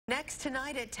Next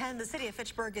tonight at 10, the city of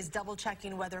Fitchburg is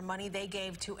double-checking whether money they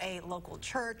gave to a local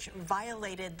church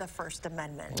violated the First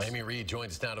Amendment. Amy Reed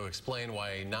joins us now to explain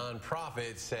why a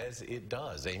nonprofit says it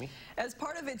does. Amy? As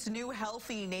part of its new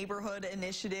Healthy Neighborhood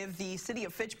initiative, the city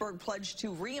of Fitchburg pledged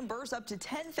to reimburse up to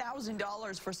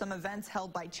 $10,000 for some events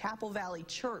held by Chapel Valley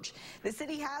Church. The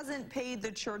city hasn't paid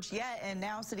the church yet, and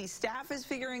now city staff is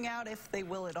figuring out if they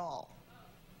will at all.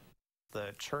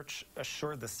 The church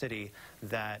assured the city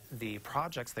that the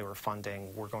projects they were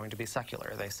funding were going to be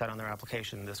secular. They said on their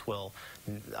application this will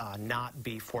not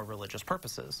be for religious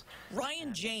purposes.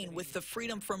 Ryan Jane with the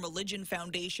Freedom from Religion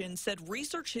Foundation said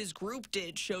research his group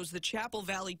did shows the Chapel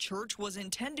Valley Church was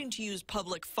intending to use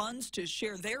public funds to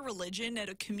share their religion at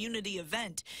a community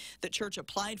event. The church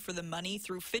applied for the money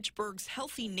through Fitchburg's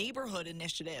Healthy Neighborhood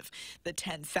initiative. The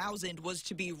 $10,000 was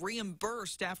to be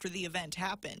reimbursed after the event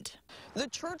happened. The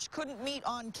church couldn't meet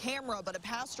on camera, but a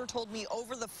pastor told me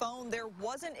over the phone there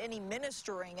wasn't any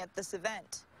ministering at this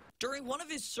event. During one of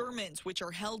his sermons, which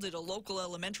are held at a local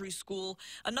elementary school,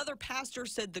 another pastor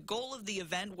said the goal of the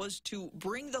event was to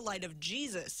bring the light of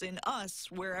Jesus in us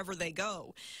wherever they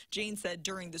go. Jane said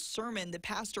during the sermon, the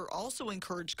pastor also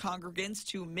encouraged congregants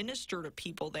to minister to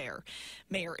people there.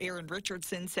 Mayor Aaron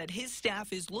Richardson said his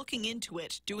staff is looking into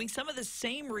it, doing some of the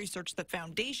same research the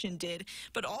foundation did,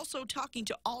 but also talking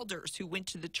to alders who went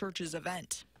to the church's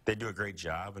event. They do a great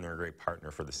job and they're a great partner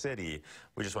for the city.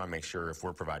 We just want to make sure if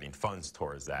we're providing funds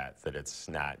towards that it's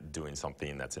not doing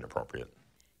something that's inappropriate.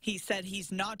 He said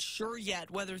he's not sure yet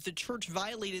whether the church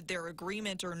violated their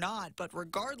agreement or not, but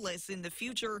regardless, in the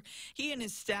future, he and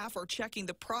his staff are checking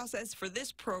the process for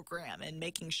this program and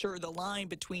making sure the line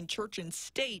between church and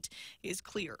state is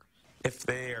clear. If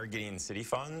they are getting city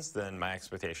funds, then my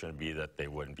expectation would be that they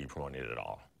wouldn't be promoting it at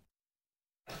all.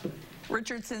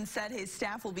 Richardson said his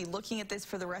staff will be looking at this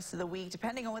for the rest of the week.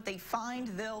 Depending on what they find,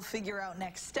 they'll figure out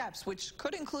next steps, which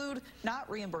could include not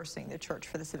reimbursing the church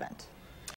for this event.